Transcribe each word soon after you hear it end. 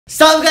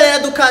Salve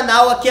galera do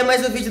canal, aqui é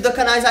mais um vídeo do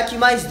canal ISAC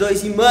mais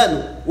 2. E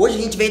mano, hoje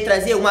a gente veio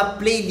trazer uma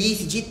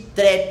playlist de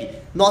trap.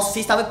 Nossa,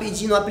 você estava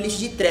pedindo uma playlist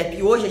de trap.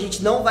 E hoje a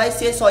gente não vai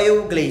ser só eu e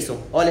o GLAYSSOM.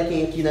 Olha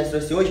quem aqui nós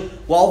trouxe hoje,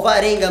 o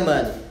Alvarenga,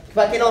 mano.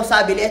 Pra quem não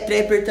sabe, ele é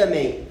trapper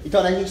também.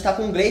 Então a gente tá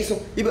com o GLAYSSOM.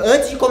 E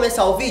antes de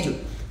começar o vídeo,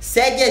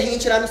 segue a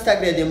gente lá no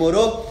Instagram,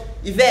 demorou?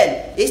 E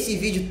velho, esse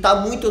vídeo tá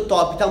muito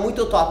top, tá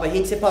muito top. A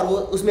gente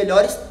separou os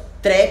melhores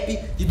trap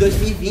de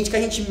 2020 que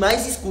a gente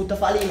mais escuta.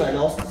 Falei,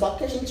 mano, só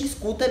que a gente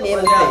escuta mesmo,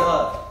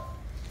 velho.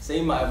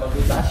 Sem mais, o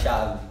bagulho tá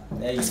chave.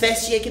 É isso. As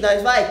festinhas que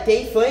nós vai,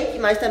 tem funk,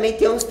 mas também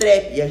tem uns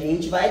trap. E a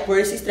gente vai pôr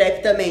esses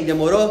trap também,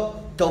 demorou?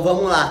 Então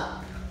vamos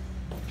lá.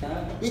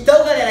 Então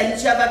galera, a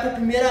gente já vai pra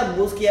primeira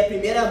música. E a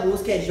primeira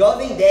música é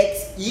Jovem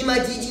DEIXE,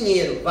 Imã de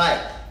Dinheiro, vai.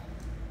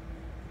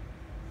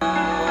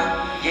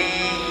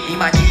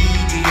 Imã de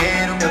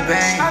dinheiro, meu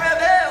bem.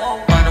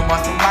 Mano,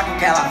 mostra o placo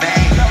que ela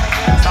vem.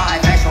 Só high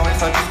fashion, eu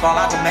sou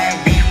descolado,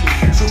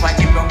 man. Chuva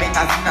de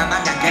prometazina na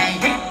minha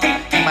gang.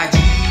 Imã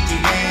de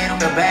dinheiro,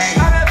 meu bem.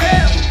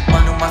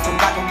 Mano, mostra o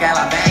placo que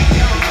ela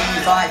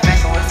vem. Só high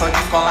fashion, eu sou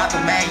descolado,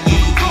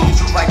 man.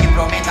 Chuva de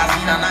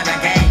prometazina na minha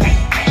gang.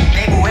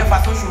 Nego, eu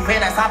faço chover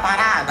nessa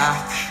parada.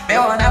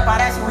 Meu anel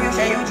parece um rio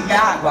cheio de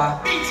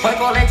água. Foi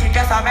colete que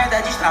essa merda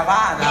é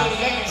destravada.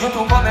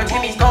 Junto com meu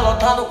time estou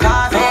lotando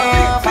casa.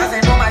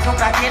 Fazendo mais um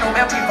crack no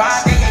meu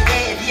privado.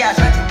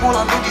 Viajante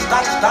pulando de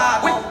estado a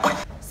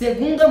estado.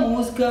 Segunda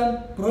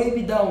música,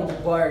 Proibidão, do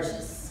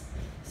Borges.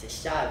 Isso é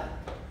chave.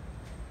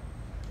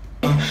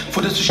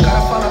 Foda-se, os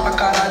caras falam pra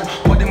caralho.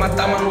 Podem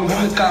matar, mas não vão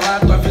me calar.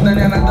 Tua vida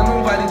não é nada,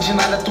 não vale de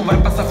nada. Tu vai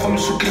passar fome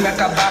se o crime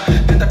acabar.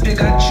 Tenta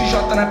pegar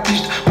TJ na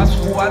pista, passo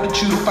voado,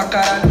 tiro pra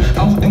caralho.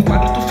 Alvo tem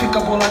quadro, tu fica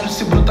bolado.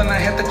 Se bruta na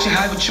reta, te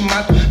raivo, te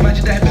mato. Mais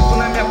de 10 becos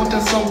na minha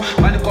contenção.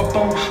 Vale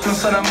copão,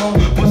 lança na mão.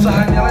 Moça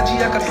ranela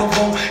de eca,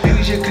 trovão.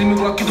 LG crime,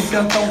 Glock do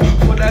pentão.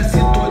 Foda-se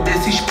todo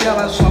esse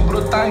espela, só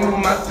brotar em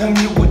uma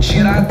comigo.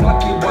 Tira a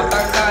Glock, bota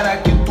a cara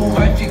que tu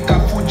vai ficar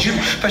fudido.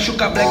 Fecha o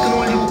cableque,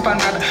 não ligo pra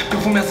nada.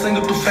 Perfume é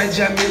sangue, tu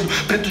fede a medo.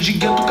 Preto de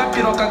gueto,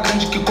 capiroca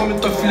grande que come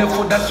tua filha.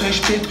 Foda-se o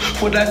respeito,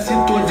 foda-se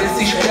todo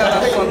esse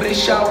espela. Só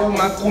brecha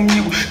uma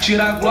comigo.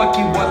 Tira a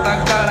Glock, bota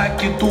a cara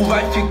que tu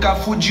vai ficar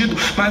fudido.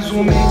 Mais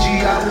um mês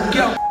de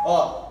aluguel.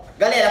 Ó,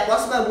 galera, a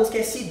próxima música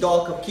é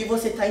Sidoca. O que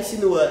você tá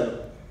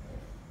insinuando?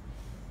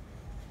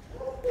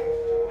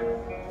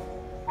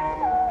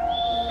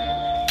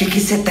 Que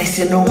cê tá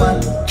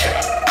insinuando?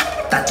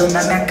 Tatu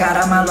na minha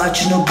cara,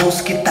 malote no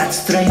bolso que tá te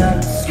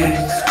estranhando.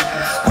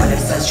 Olha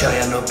essas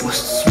joias no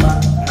pulso, mano,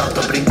 não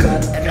tô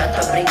brincando.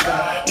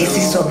 E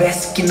se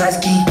soubesse que nós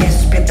que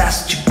enriquece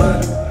pedaço de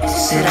pano?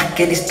 Será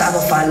que eles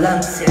estavam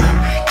falando?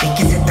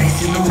 Que cê tá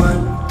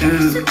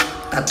insinuando?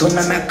 Tatu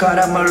na minha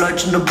cara,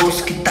 malote no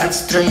bolso que tá te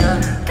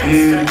estranhando.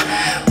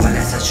 Olha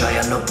essas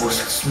joias no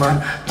pulso,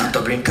 mano, não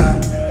tô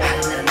brincando.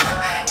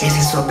 E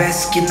se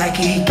soubesse que nós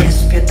que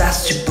enriquece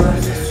pedaço de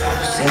pano?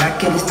 Será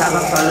que ele estava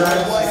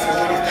falando?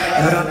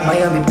 Europa,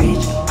 Miami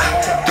Beach,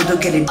 tudo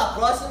que ele... A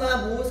próxima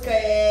música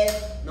é...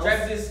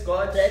 Travis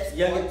Scott,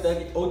 Young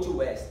Thug, Old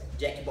West.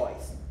 Jack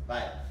Boys,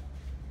 vai.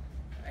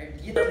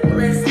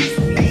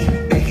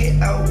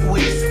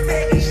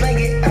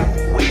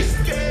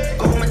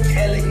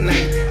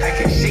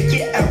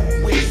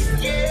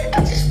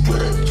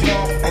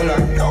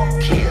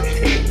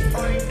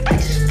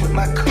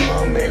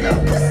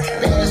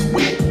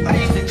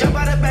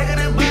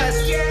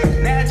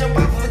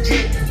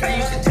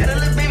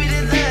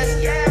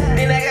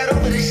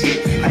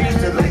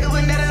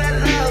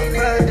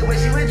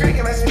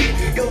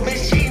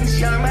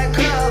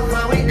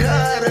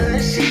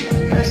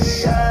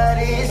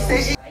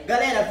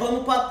 Galera,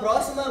 vamos pra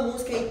próxima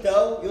música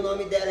então. E o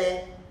nome dela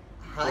é...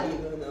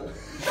 Haribo, não.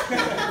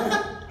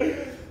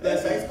 É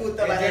só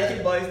escuta, É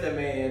Jack Boys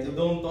também, é do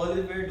Don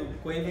Toliver, do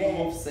Quentin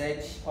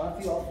Wolfset.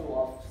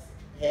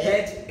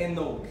 Head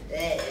and Oak.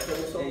 É que eu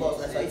não sou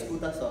boss, é só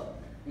escuta só.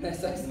 Nós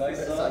só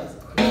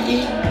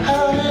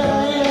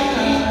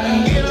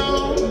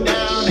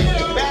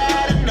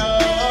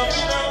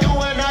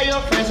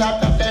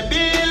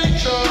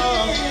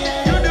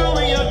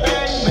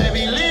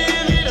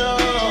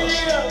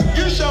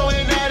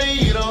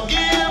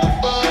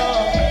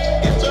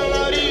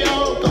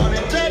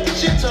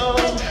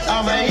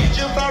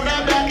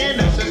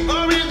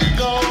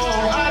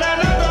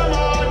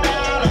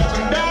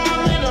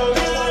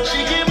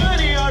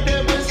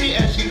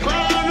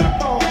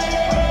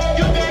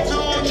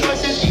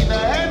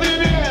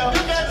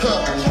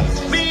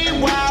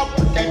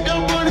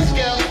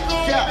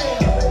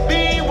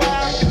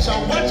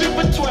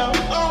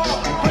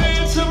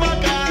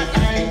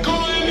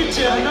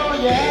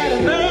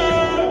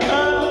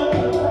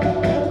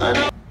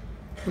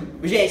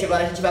Gente,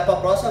 agora a gente vai pra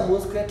próxima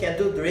música, que é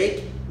do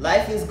Drake,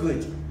 Life is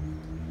Good.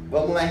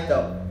 Vamos lá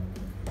então.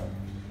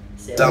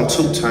 I'm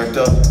too turned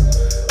up.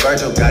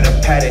 Virgil got a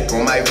paddock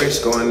on my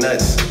wrist going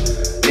nuts.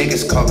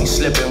 Niggas caught me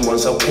slipping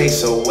once, okay,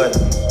 so what?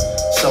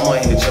 Someone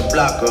hit your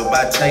block up,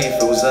 I tell you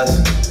if it was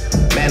us.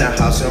 Man, a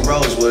house in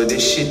Rosewood,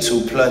 this shit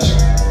too plush.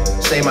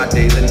 Say my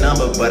day's a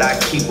number, but I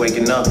keep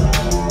waking up.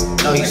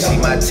 Know you see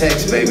my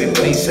text, baby,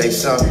 please say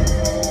something.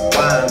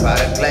 Wine by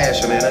the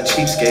glass, and then a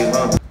cheapskate,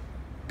 huh?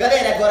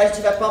 Galera, agora a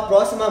gente vai pra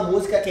próxima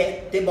música, que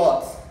é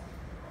The-Box.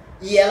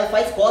 E ela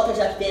faz cota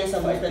já que tem essa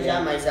música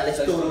já, mas ela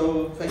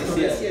estourou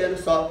esse ano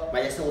só.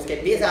 Mas essa música é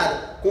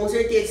pesada. Com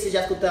certeza você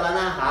já escuta ela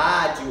na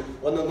rádio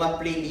ou numa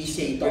playlist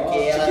aí, porque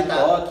ela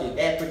TikTok.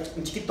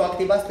 no TikTok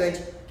tem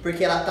bastante.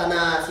 Porque ela tá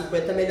nas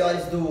 50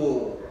 melhores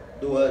do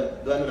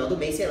ano não, do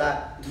mês, sei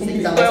lá. Não sei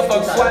que tá mais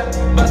escutado.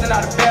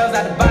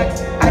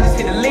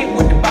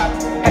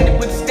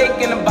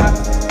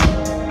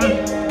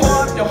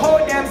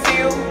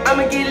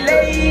 I'ma get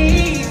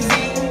lazy.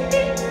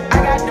 I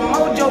got the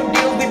mojo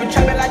deals, we been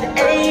trapping like the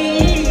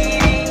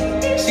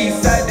 80s. She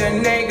said the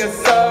nigga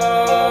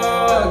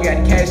so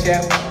got the cash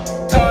out.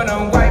 Told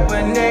him wipe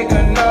a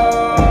nigga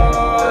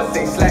no.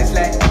 Say slash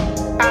slash.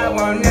 I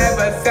won't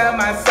never sell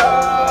my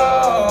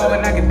soul.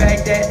 And I can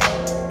back that.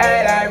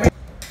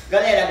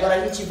 Galera, agora a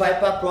gente vai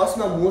pra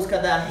próxima música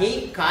da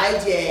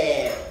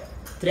Reikaid,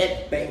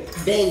 Trap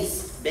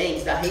Dance.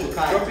 Bangs da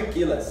Reikaid.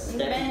 Tropiquilas.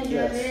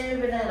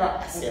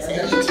 Essa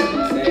é hit.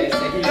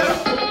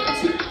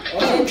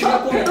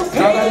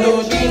 Joga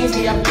no jeans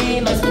e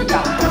aqui nós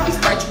ficar.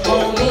 Start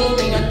com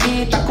vem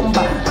aqui tá com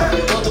bar.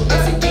 Todo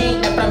esse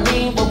é pra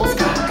mim, vou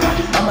buscar.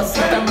 A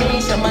maceta me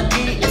chama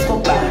de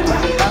escobar.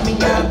 Da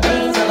minha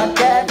Benz ela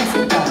quer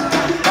visitar.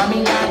 Da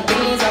minha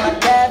Benz ela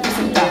quer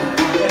visitar.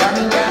 Da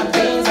minha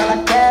Benz ela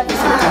quer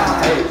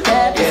visitar.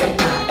 Quer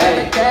visitar,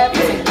 ela quer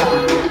visitar.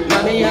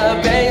 Na minha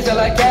Benz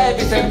ela quer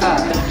visitar.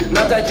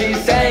 Nota de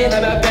 100 na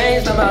minha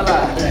Benz na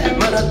mala.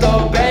 Mano, eu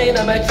tô bem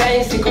na minha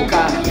chain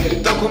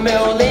 5K. Tô com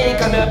meu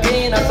link, a minha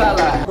pina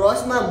sala.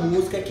 Próxima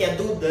música que é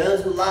do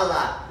Dance, do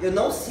Lala. Eu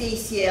não sei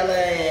se ela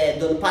é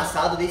do ano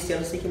passado ou desse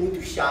ano, eu sei que é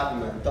muito chave,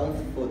 mano. Então,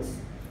 foda-se.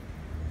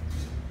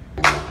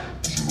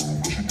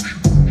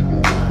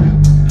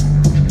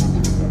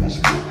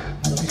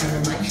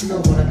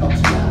 Não vou na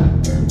calcinha.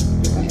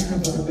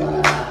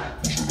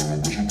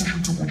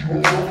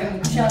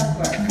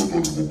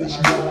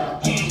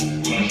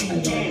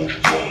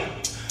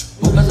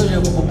 Poucas hoje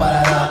eu vou pro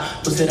Parará.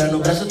 Pulseira no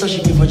braço, tô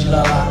chique, vou te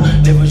lalar.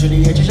 Levo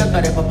Juliette e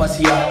Jacaré pra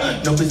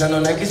passear. Não pisa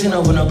no neck,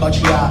 senão vou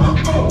nocautear.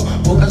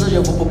 Poucas hoje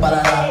eu vou pro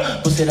Parará.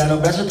 Pulseira no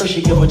braço, tô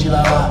chique, vou te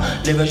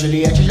lavar. Levo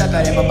Juliette e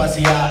Jacaré pra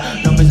passear.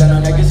 Não pisa no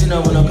neck,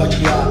 senão vou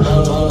nocautear.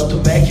 Outro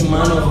back,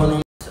 mano, eu vou no...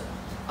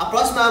 A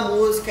próxima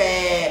música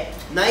é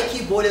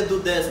Nike Bolha do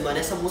Dance, mano.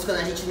 Essa música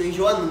a gente não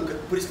enjoa nunca.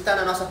 Por isso que tá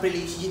na nossa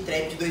playlist de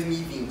trap de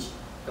 2020.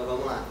 Então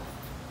vamos lá.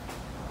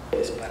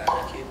 Esse parada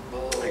aqui,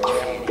 boa, é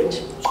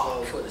diferente.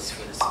 Foda-se,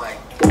 vai.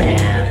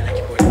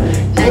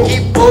 Nike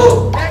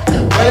Bolha,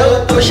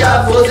 eu tô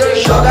chavoso,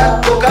 eu jogo a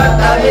toca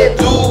da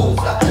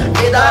medusa.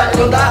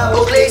 Medalhão da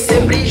Oakley,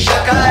 sempre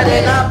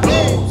jacaré na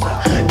blusa.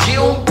 De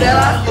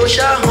umbrella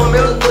roxa,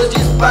 Romeu, 2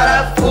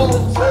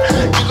 disparafusa.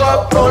 De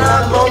GoPro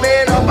na mão,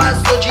 menor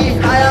passou de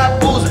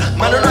Hayabusa.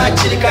 Mano, não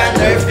atire com a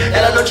nerf,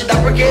 ela não te dá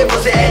porque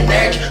você é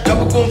nerd.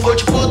 Dropo com flow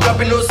tipo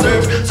drop no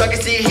surf. Só que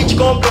esse hit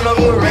comprou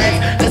novo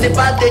rank. Nasce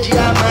pra ter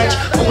diamante,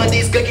 fumando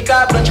skunk com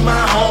a blunt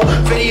marrom.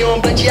 Ferion,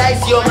 blunt,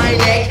 ice on my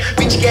neck.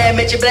 Bitch que é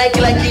mente black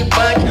like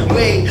punk.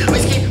 Way,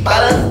 whisky,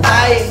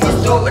 balançai.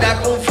 Mistura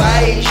com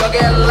vai, joga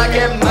ela que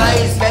é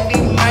mais. Bebe,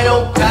 mas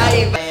não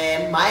cai.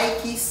 É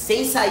Mike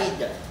sem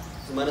saída.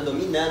 Os mano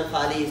dominando,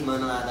 fala isso,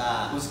 mano, lá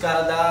da... Os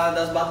caras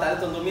das batalhas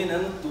estão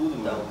dominando tudo,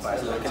 mano.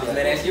 Eles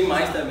merecem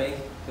demais também.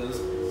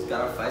 Os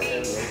caras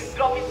fazem certo.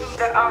 Drop tudo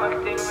da alma que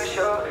tem no meu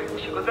show.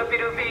 Chegou drop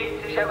do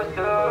beat, você já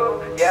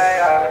gostou.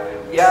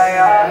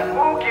 Yeah,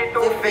 o que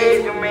tu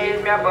fez um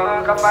mês, minha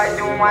banca faz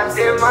uma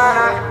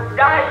semana.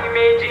 Daí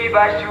meio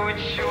debaixo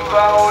de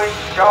chuva, hoje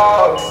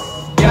chove.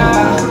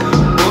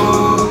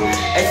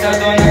 Essa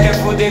dona quer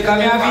foder com a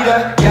minha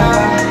vida.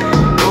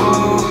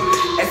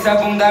 Essa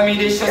bunda me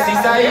deixou sem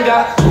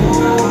saída.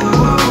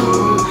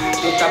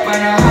 Tô tapa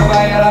na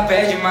raba e ela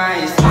pede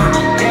mais.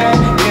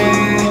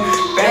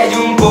 Pede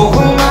um pouco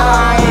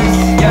mais.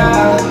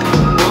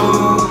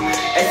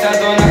 Essa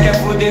dona quer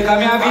foder com a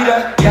minha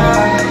vida.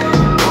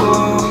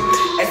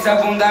 Essa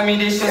bunda me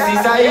deixou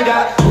sem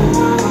saída.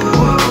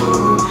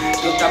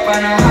 Tô tapa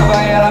na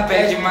raba e ela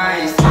pede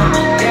mais.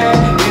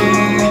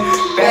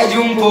 Pede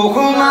um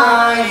pouco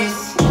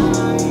mais.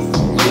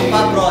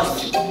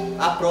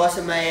 A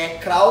próxima é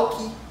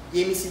Krauk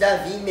e MC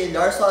Davi,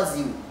 Melhor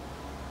Sozinho.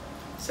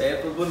 Isso aí é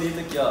pro bonito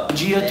aqui, ó. Um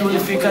dia tudo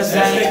fica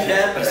zen,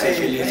 pra ser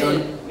feliz ou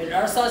não.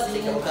 Melhor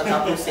Sozinho, eu vou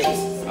cantar pra vocês.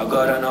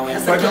 Agora não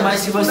importa mais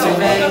se você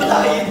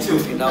vem. No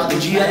final do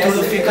dia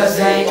tudo fica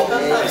zen.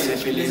 Pra ser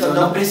feliz eu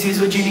não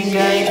preciso de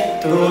ninguém.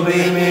 Tô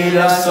bem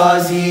melhor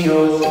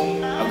sozinho.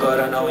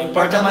 Agora não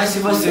importa mais se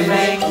você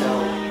vem.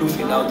 No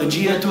final do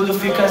dia tudo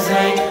fica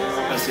zen.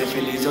 Pra ser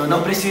feliz eu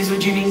não preciso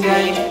de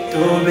ninguém.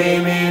 Tô bem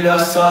melhor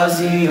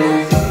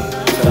sozinho.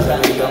 Suas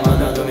amigas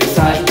mandando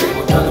mensagem,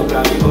 perguntando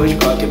pra mim hoje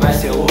qual que vai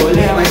ser o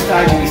rolê mais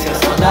tarde. E se a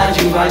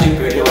saudade invade,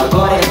 perdeu,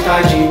 agora é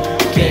tarde.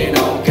 Quem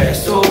não quer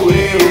sou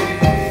eu.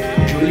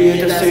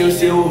 Julieta sem o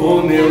seu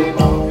Romeu.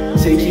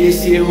 Sei que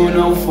esse erro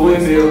não foi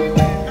meu.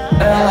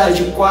 Ela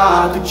de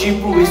quatro,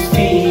 tipo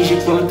esfinge,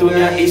 enquanto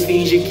minha ex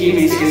finge que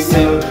me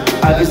esqueceu.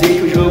 Avisei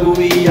que o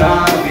jogo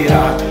ia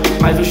virar,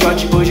 mas o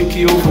shot hoje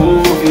que eu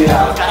vou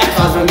virar.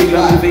 As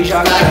amigas me veem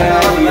já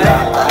quer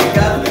virar. Tá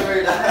ligado? É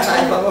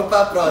verdade. Vamos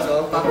pra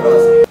próxima,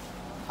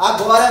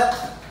 Agora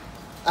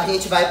a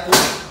gente vai pro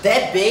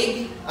The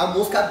Baby, a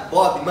música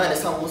Bob. Mano,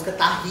 essa música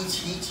tá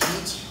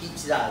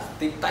hitzaço.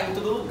 Tem que estar em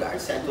todo lugar,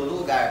 certo? Em todo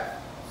lugar.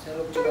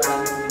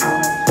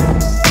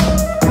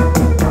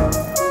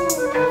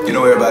 You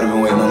know everybody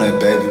been waiting on that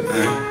baby,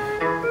 man.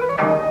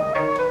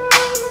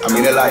 I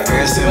mean, they like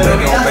ever since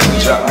baby on baby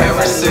drop, man.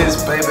 Ever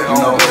since baby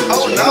on baby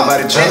drop, ain't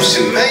nobody drop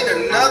shit.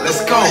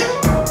 Let's go.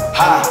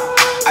 Ha.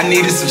 I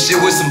needed some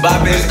shit with some bop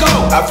in it.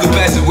 I flew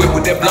past the whip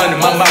with that blunt in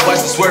my mouth,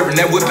 watched it swerving,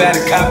 that whip had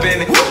a cop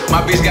in it. My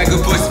bitch got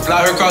good pussy,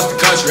 fly her across the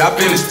country. I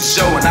finished the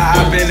show and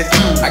I hop in it.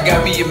 I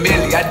got me a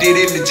milli, I did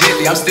it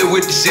legitly. I'm still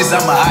with the shits,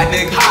 I'm a hot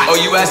nigga. Oh,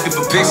 you asking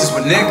for pictures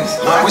with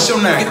niggas? What's your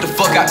name? Get the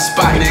fuck out the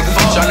spot, nigga.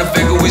 Tryna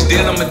figure which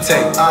deal I'ma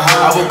take.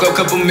 I woke up,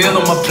 couple meal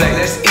on my plate.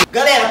 Let's eat.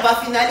 Galera, pra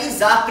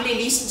finalizar a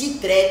playlist de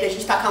trap, a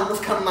gente tá com a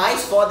música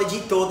mais foda de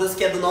todas,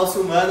 que é do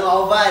nosso mano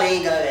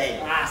Alvarenga, velho.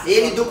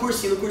 Ele do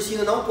Cursinho. O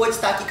Cursinho não pôde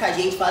estar aqui com a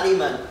gente, falei,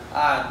 mano.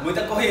 Ah,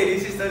 muita correria,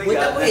 vocês estão ligados.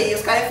 Muita correria,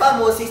 os caras é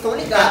famoso, vocês estão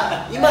ligados.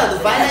 E mano,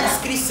 vai na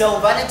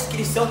descrição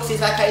que vocês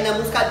vão cair na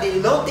música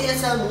dele. Não tem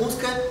essa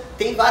música,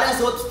 tem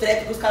várias outras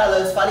trap que os caras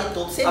lançam, falem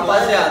todo semana.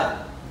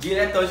 Rapaziada,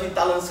 diretão a gente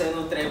tá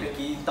lançando um trap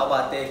aqui em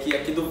Taubaté,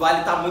 aqui do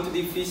Vale tá muito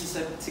difícil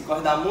se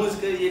corre da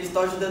música e eles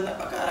estão ajudando nós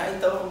pra caralho,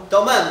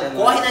 então mano,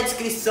 corre na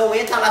descrição,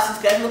 entra lá, se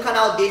inscreve no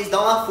canal deles, dá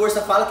uma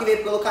força, fala que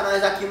veio pelo canal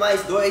ISAC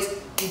mais 2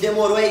 e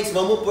demorou, é isso,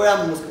 vamos pôr a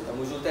música.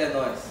 Tamo junto, é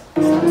nóis.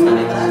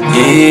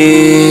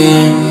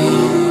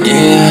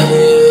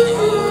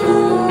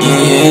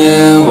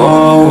 Yeah,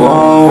 wow,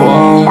 wow,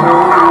 wow.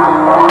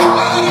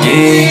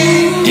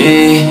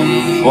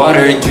 Yeah,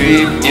 water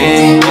drip,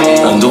 yeah.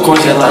 Ando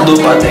congelado,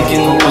 patec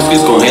no busco,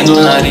 escorrendo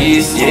o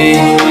nariz,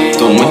 yeah.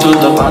 Tô muito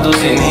dopado,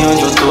 sei nem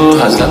onde eu tô,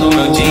 rasgando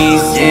meu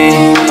jeans,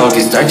 yeah.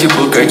 Rockstar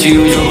tipo Kurt,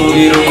 o jogo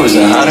virou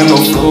coisa rara, meu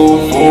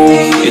flow,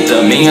 oh. E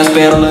também as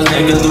pérolas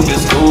negras do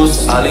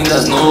pescoço. Além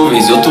das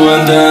nuvens, eu tô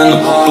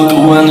andando,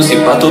 flutuando, se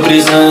pá, tô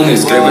brisando.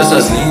 Escrevo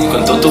essas linhas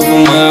enquanto eu tô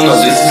fumando.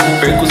 Às vezes me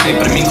perco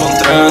sempre me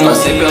encontrando.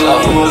 Passei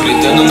pela rua,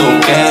 gritando no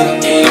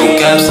cap,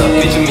 só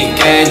bitch me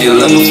quer.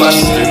 Dilando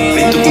fácil,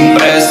 feito com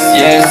pressa,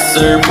 yes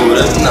sir,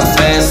 purando na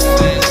festa.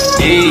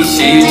 Ei,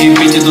 cheio de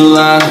beat do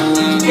lado,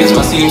 mesmo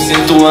assim me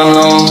sinto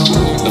alone.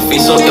 No fim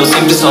sou eu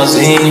sempre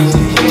sozinho,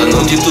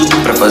 tentando de tudo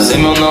pra fazer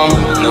meu nome.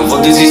 Não vou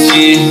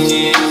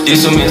desistir,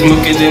 isso mesmo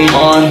que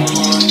demora.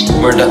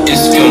 Guarda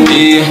isso que um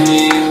dia,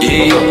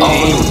 yeah, eu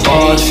alvo no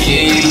pote,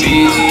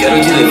 yeah,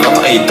 quero te levar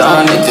pra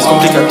Itália,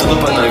 descomplicar tudo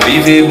pra nós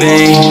viver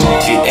bem.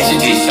 Te enche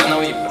de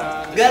Chanel e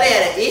Prada.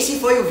 Galera, esse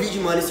foi o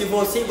vídeo, mano. Se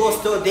você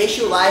gostou,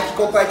 deixa o like,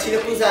 compartilha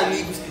com os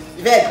amigos.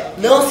 Velho,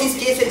 não se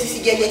esqueça de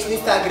seguir a gente no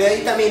Instagram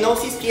e também não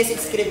se esqueça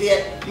de se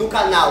inscrever no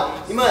canal.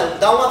 E mano,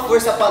 dá uma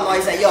força pra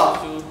nós aí, ó.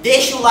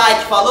 Deixa o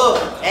like, falou?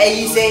 É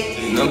isso, hein?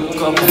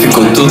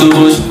 Ficou tudo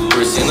roxo,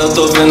 por cima eu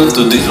tô vendo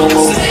tudo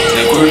slow-mo.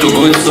 Nem curto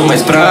good, sou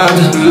mais prada.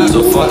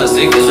 Sou foda,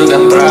 sei que é jogar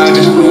praga.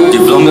 De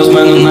flow meus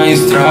manos na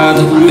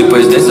estrada.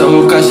 Depois dessa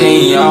eu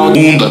cachei em alto.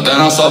 Mundo até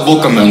na sua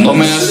boca, meu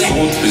nome é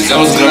assunto.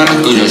 Fizemos grana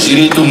que eu já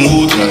girei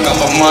tumulto. Na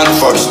capa, mano,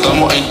 fora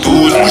estamos em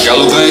tudo.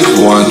 Congelo ganhos,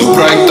 voando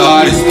pra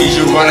hectares.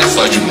 Speed runner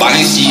só de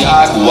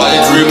Balenciaga.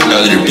 Wallet drip,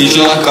 meu drip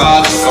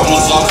gelacado.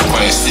 Ficamos off,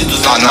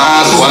 conhecidos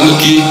danados. Quando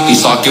que,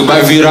 só que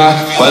vai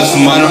virar. Quantos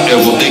mano eu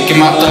vou ter que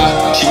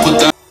matar? Tipo